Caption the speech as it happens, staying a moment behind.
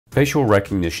Facial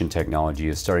recognition technology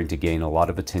is starting to gain a lot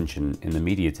of attention in the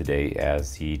media today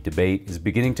as the debate is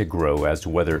beginning to grow as to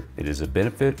whether it is a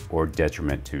benefit or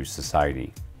detriment to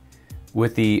society.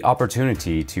 With the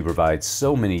opportunity to provide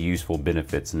so many useful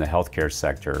benefits in the healthcare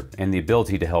sector and the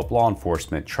ability to help law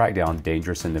enforcement track down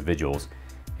dangerous individuals,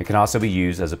 it can also be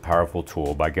used as a powerful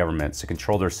tool by governments to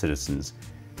control their citizens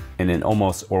in an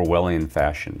almost Orwellian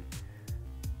fashion.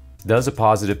 Does the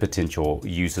positive potential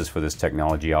uses for this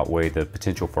technology outweigh the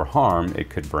potential for harm it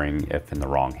could bring if in the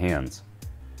wrong hands?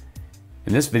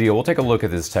 In this video, we'll take a look at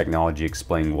this technology,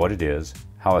 explain what it is,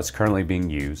 how it's currently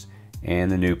being used, and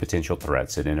the new potential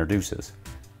threats it introduces.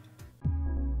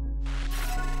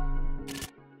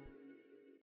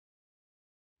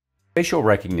 Facial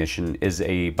recognition is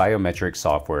a biometric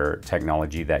software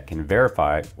technology that can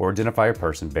verify or identify a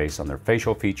person based on their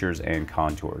facial features and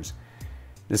contours.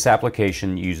 This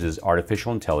application uses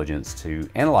artificial intelligence to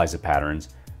analyze the patterns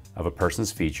of a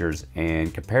person's features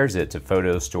and compares it to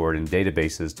photos stored in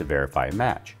databases to verify a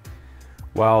match.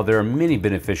 While there are many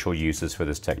beneficial uses for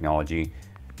this technology,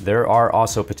 there are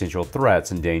also potential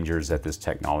threats and dangers that this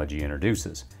technology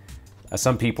introduces. As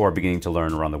some people are beginning to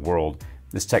learn around the world,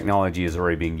 this technology is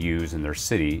already being used in their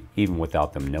city even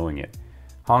without them knowing it.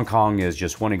 Hong Kong is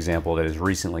just one example that has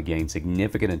recently gained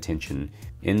significant attention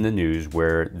in the news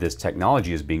where this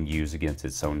technology is being used against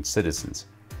its own citizens.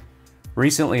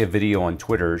 Recently, a video on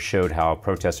Twitter showed how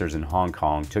protesters in Hong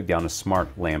Kong took down a smart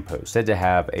lamppost said to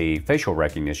have a facial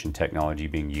recognition technology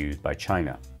being used by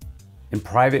China. In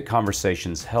private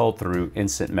conversations held through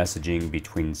instant messaging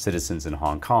between citizens in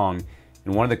Hong Kong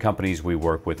and one of the companies we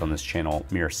work with on this channel,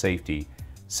 Mere Safety,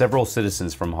 several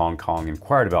citizens from Hong Kong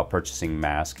inquired about purchasing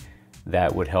masks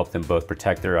that would help them both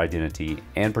protect their identity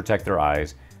and protect their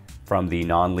eyes from the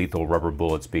non-lethal rubber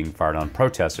bullets being fired on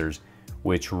protesters,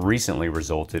 which recently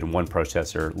resulted in one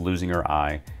protester losing her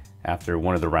eye after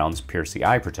one of the rounds pierced the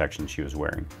eye protection she was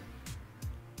wearing.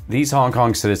 These Hong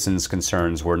Kong citizens'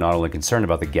 concerns were not only concerned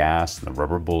about the gas and the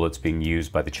rubber bullets being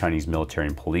used by the Chinese military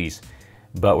and police,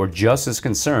 but were just as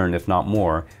concerned, if not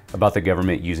more, about the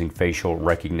government using facial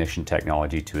recognition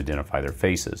technology to identify their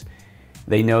faces.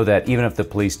 They know that even if the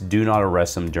police do not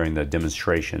arrest them during the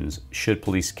demonstrations, should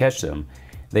police catch them,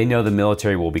 they know the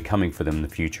military will be coming for them in the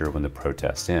future when the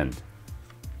protests end.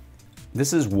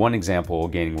 This is one example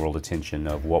gaining world attention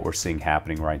of what we're seeing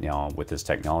happening right now with this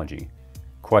technology.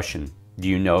 Question: do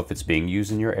you know if it's being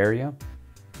used in your area?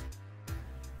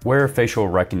 Where facial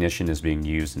recognition is being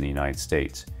used in the United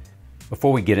States.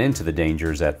 Before we get into the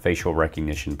dangers that facial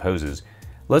recognition poses,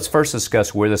 let's first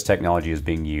discuss where this technology is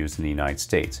being used in the United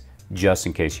States, just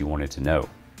in case you wanted to know.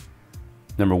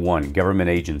 Number one, government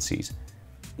agencies.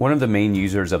 One of the main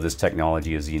users of this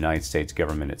technology is the United States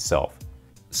government itself.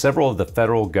 Several of the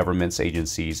federal government's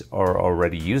agencies are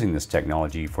already using this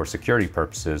technology for security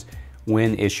purposes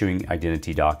when issuing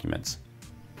identity documents.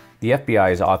 The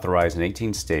FBI is authorized in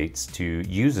 18 states to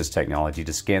use this technology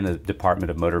to scan the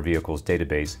Department of Motor Vehicles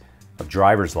database of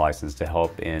driver's license to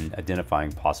help in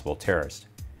identifying possible terrorists.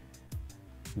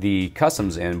 The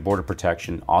Customs and Border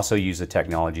Protection also use the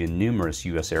technology in numerous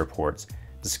U.S. airports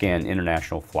to scan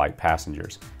international flight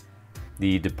passengers.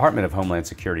 The Department of Homeland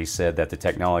Security said that the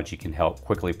technology can help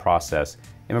quickly process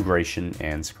immigration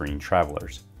and screen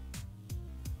travelers.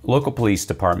 Local police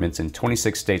departments in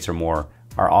 26 states or more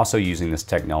are also using this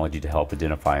technology to help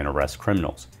identify and arrest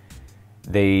criminals.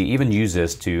 They even use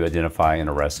this to identify and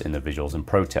arrest individuals in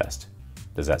protest.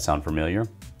 Does that sound familiar?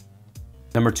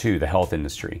 Number two, the health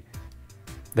industry.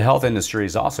 The health industry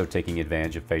is also taking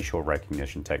advantage of facial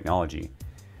recognition technology.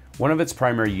 One of its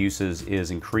primary uses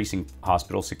is increasing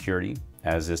hospital security,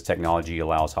 as this technology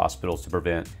allows hospitals to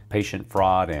prevent patient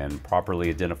fraud and properly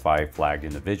identify flagged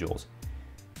individuals.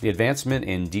 The advancement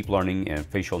in deep learning and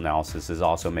facial analysis is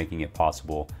also making it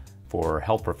possible for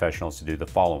health professionals to do the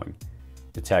following: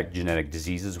 detect genetic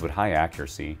diseases with high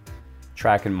accuracy,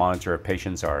 track and monitor if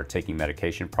patients are taking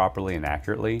medication properly and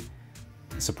accurately,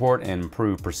 support and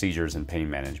improve procedures in pain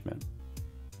management.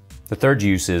 The third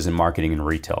use is in marketing and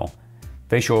retail.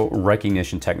 Facial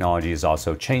recognition technology is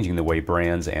also changing the way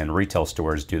brands and retail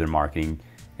stores do their marketing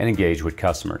and engage with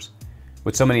customers.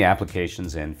 With so many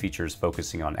applications and features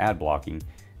focusing on ad blocking,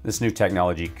 this new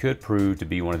technology could prove to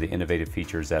be one of the innovative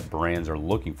features that brands are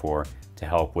looking for to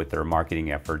help with their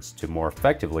marketing efforts to more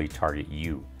effectively target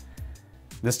you.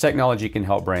 This technology can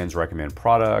help brands recommend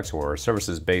products or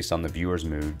services based on the viewer's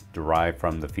mood derived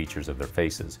from the features of their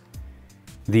faces.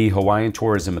 The Hawaiian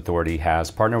Tourism Authority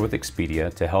has partnered with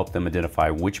Expedia to help them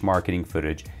identify which marketing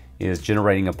footage is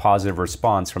generating a positive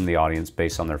response from the audience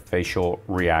based on their facial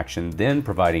reaction, then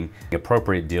providing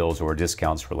appropriate deals or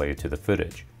discounts related to the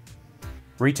footage.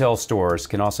 Retail stores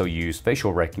can also use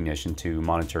facial recognition to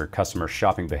monitor customer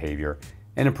shopping behavior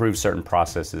and improve certain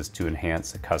processes to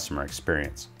enhance the customer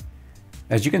experience.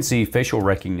 As you can see, facial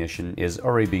recognition is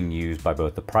already being used by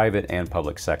both the private and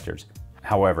public sectors.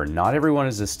 However, not everyone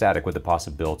is ecstatic with the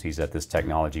possibilities that this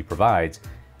technology provides,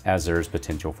 as there is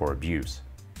potential for abuse.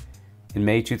 In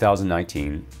May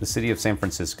 2019, the city of San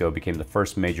Francisco became the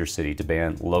first major city to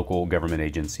ban local government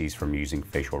agencies from using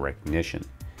facial recognition.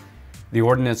 The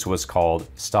ordinance was called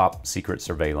Stop Secret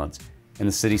Surveillance, and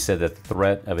the city said that the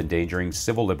threat of endangering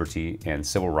civil liberty and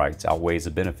civil rights outweighs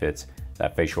the benefits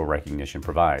that facial recognition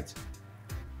provides.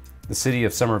 The city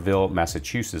of Somerville,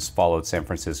 Massachusetts followed San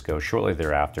Francisco shortly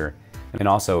thereafter and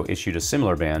also issued a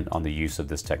similar ban on the use of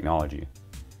this technology.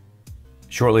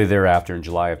 Shortly thereafter, in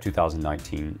July of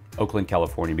 2019, Oakland,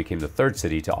 California became the third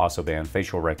city to also ban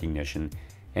facial recognition,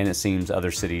 and it seems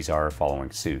other cities are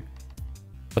following suit.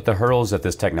 But the hurdles that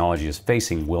this technology is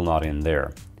facing will not end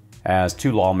there, as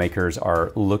two lawmakers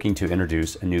are looking to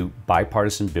introduce a new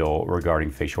bipartisan bill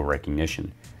regarding facial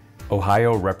recognition.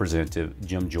 Ohio Representative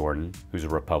Jim Jordan, who's a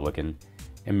Republican,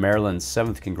 and Maryland's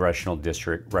 7th Congressional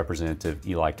District Representative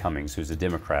Eli Cummings, who's a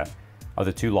Democrat, are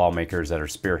the two lawmakers that are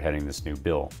spearheading this new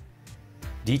bill.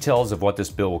 Details of what this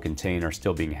bill will contain are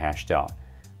still being hashed out,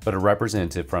 but a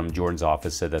representative from Jordan's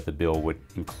office said that the bill would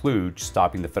include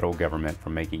stopping the federal government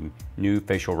from making new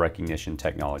facial recognition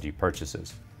technology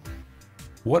purchases.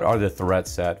 What are the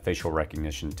threats that facial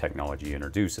recognition technology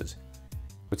introduces?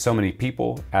 With so many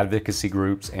people, advocacy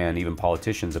groups, and even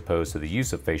politicians opposed to the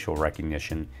use of facial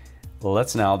recognition,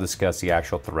 let's now discuss the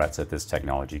actual threats that this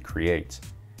technology creates.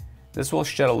 This will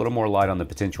shed a little more light on the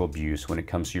potential abuse when it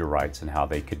comes to your rights and how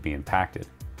they could be impacted.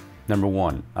 Number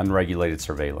 1, unregulated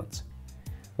surveillance.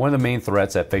 One of the main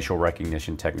threats that facial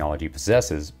recognition technology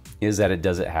possesses is that it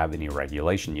doesn't have any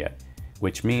regulation yet,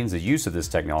 which means the use of this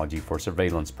technology for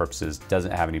surveillance purposes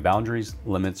doesn't have any boundaries,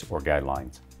 limits, or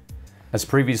guidelines. As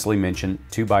previously mentioned,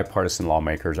 two bipartisan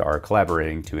lawmakers are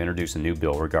collaborating to introduce a new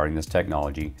bill regarding this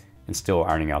technology and still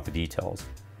ironing out the details.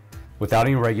 Without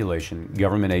any regulation,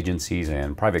 government agencies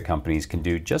and private companies can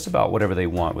do just about whatever they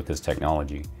want with this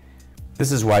technology.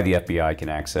 This is why the FBI can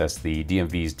access the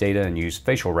DMV's data and use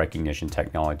facial recognition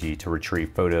technology to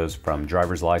retrieve photos from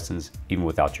driver's license even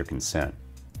without your consent.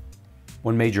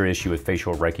 One major issue with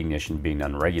facial recognition being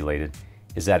unregulated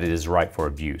is that it is ripe for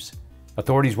abuse.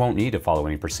 Authorities won't need to follow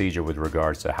any procedure with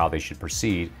regards to how they should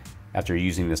proceed after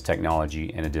using this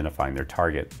technology and identifying their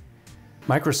target.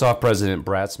 Microsoft President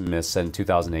Brad Smith said in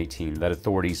 2018 that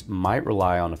authorities might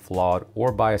rely on a flawed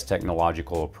or biased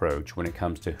technological approach when it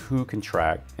comes to who can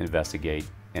track, investigate,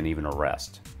 and even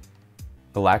arrest.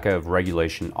 The lack of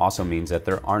regulation also means that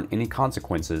there aren't any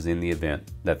consequences in the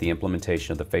event that the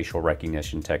implementation of the facial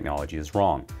recognition technology is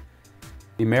wrong.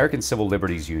 The American Civil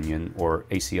Liberties Union, or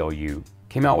ACLU,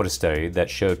 came out with a study that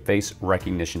showed face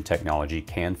recognition technology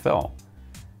can fail.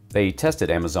 They tested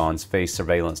Amazon's face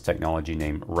surveillance technology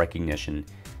named Rekognition,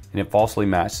 and it falsely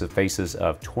matched the faces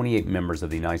of 28 members of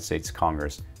the United States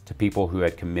Congress to people who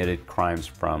had committed crimes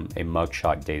from a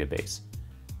mugshot database.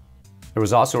 There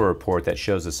was also a report that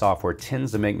shows the software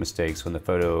tends to make mistakes when the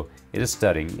photo it is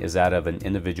studying is that of an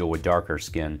individual with darker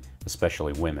skin,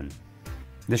 especially women.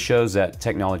 This shows that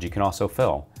technology can also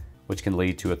fail, which can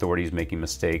lead to authorities making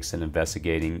mistakes in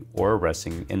investigating or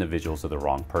arresting individuals of the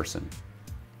wrong person.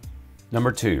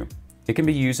 Number 2, it can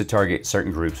be used to target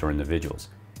certain groups or individuals.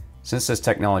 Since this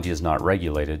technology is not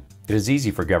regulated, it is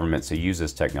easy for governments to use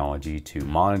this technology to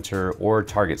monitor or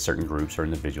target certain groups or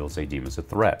individuals they deem as a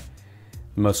threat.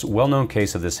 The most well-known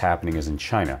case of this happening is in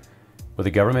China, where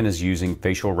the government is using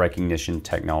facial recognition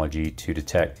technology to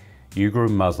detect Uyghur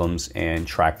Muslims and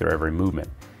track their every movement.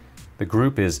 The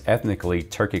group is ethnically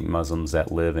Turkic Muslims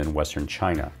that live in Western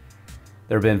China.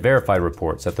 There have been verified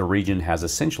reports that the region has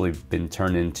essentially been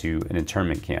turned into an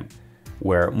internment camp,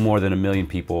 where more than 1 million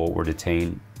people were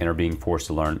detained and are being forced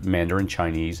to learn Mandarin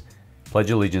Chinese,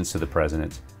 pledge allegiance to the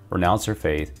president, renounce their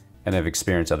faith, and have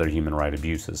experienced other human rights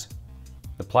abuses.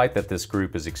 The plight that this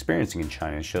group is experiencing in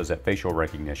China shows that facial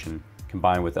recognition,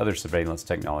 combined with other surveillance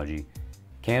technology,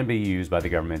 can be used by the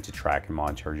government to track and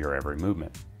monitor your every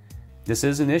movement. This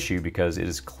is an issue because it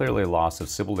is clearly a loss of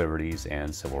civil liberties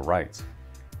and civil rights.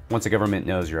 Once a government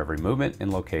knows your every movement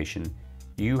and location,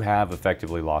 you have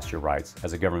effectively lost your rights,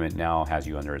 as the government now has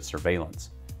you under its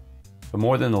surveillance. But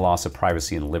more than the loss of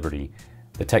privacy and liberty,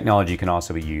 the technology can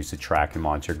also be used to track and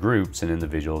monitor groups and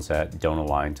individuals that don't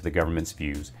align to the government's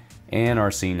views and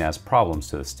are seen as problems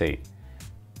to the state.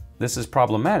 This is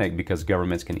problematic because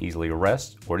governments can easily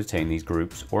arrest or detain these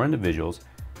groups or individuals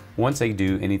once they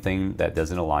do anything that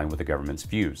doesn't align with the government's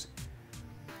views.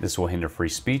 This will hinder free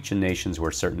speech in nations where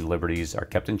certain liberties are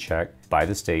kept in check by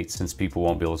the state, since people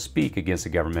won't be able to speak against the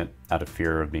government out of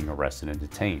fear of being arrested and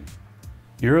detained.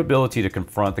 Your ability to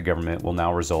confront the government will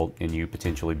now result in you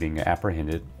potentially being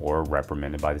apprehended or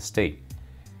reprimanded by the state.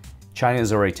 China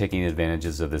is already taking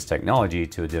advantages of this technology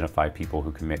to identify people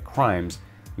who commit crimes,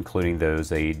 including those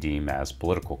they deem as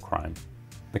political crime.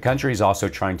 The country is also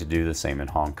trying to do the same in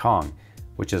Hong Kong,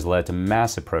 which has led to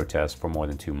massive protests for more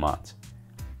than 2 months.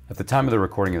 At the time of the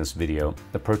recording of this video,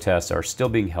 the protests are still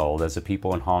being held as the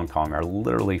people in Hong Kong are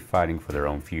literally fighting for their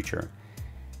own future.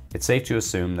 It's safe to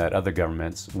assume that other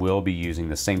governments will be using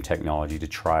the same technology to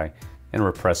try and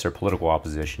repress their political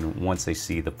opposition once they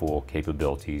see the full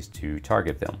capabilities to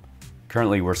target them.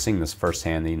 Currently, we're seeing this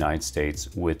firsthand in the United States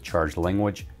with charged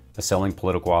language, assailing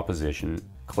political opposition,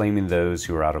 claiming those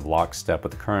who are out of lockstep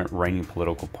with the current reigning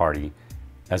political party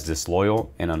as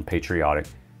disloyal and unpatriotic,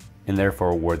 and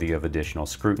therefore worthy of additional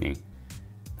scrutiny.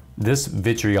 This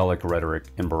vitriolic rhetoric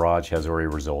and barrage has already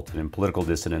resulted in political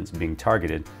dissidents being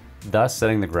targeted, thus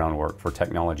setting the groundwork for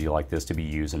technology like this to be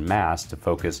used en masse to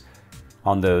focus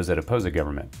on those that oppose the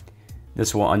government.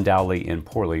 This will undoubtedly end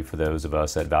poorly for those of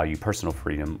us that value personal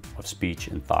freedom of speech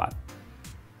and thought.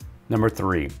 Number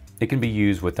 3, it can be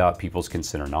used without people's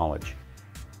consent or knowledge.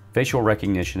 Facial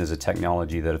recognition is a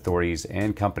technology that authorities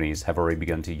and companies have already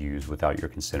begun to use without your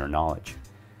consent or knowledge.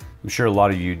 I'm sure a lot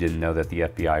of you didn't know that the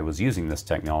FBI was using this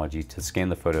technology to scan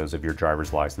the photos of your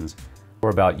driver's license,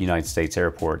 or about United States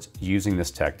airports using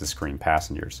this tech to screen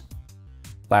passengers.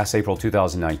 Last April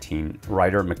 2019,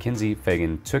 writer Mackenzie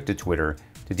Fagan took to Twitter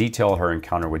to detail her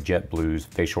encounter with JetBlue's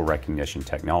facial recognition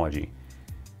technology.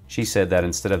 She said that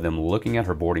instead of them looking at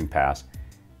her boarding pass,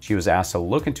 she was asked to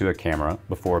look into a camera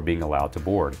before being allowed to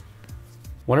board.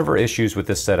 One of her issues with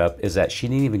this setup is that she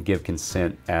didn't even give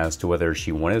consent as to whether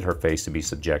she wanted her face to be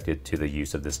subjected to the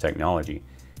use of this technology.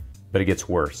 But it gets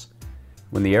worse.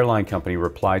 When the airline company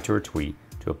replied to her tweet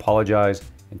to apologize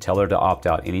and tell her to opt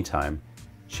out anytime,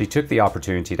 she took the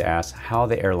opportunity to ask how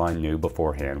the airline knew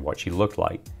beforehand what she looked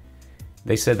like.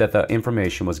 They said that the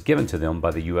information was given to them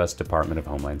by the U.S. Department of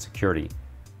Homeland Security.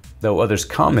 Though others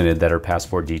commented that her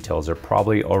passport details are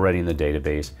probably already in the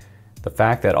database, the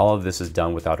fact that all of this is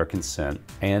done without her consent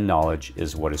and knowledge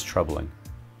is what is troubling.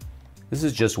 This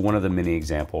is just one of the many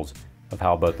examples of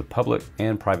how both the public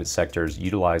and private sectors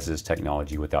utilize this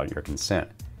technology without your consent.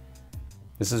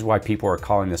 This is why people are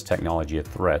calling this technology a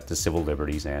threat to civil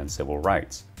liberties and civil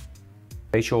rights.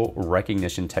 Facial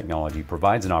recognition technology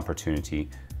provides an opportunity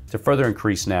to further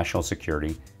increase national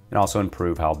security and also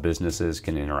improve how businesses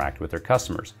can interact with their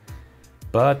customers.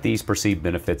 But these perceived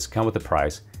benefits come with a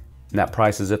price, and that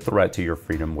price is a threat to your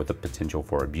freedom with the potential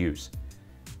for abuse.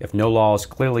 If no laws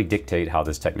clearly dictate how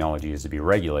this technology is to be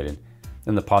regulated,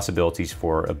 then the possibilities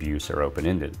for abuse are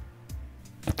open-ended.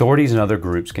 Authorities and other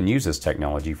groups can use this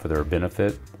technology for their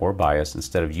benefit or bias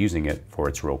instead of using it for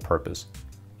its real purpose.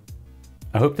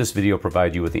 I hope this video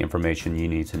provided you with the information you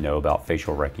need to know about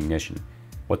facial recognition,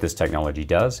 what this technology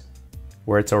does,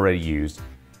 where it's already used,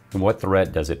 and what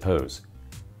threat does it pose.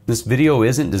 This video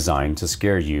isn't designed to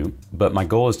scare you, but my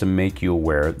goal is to make you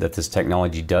aware that this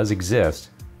technology does exist,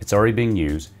 it's already being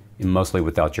used, and mostly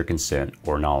without your consent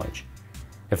or knowledge.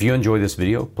 If you enjoyed this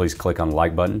video, please click on the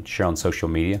like button, share on social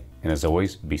media, and as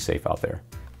always, be safe out there.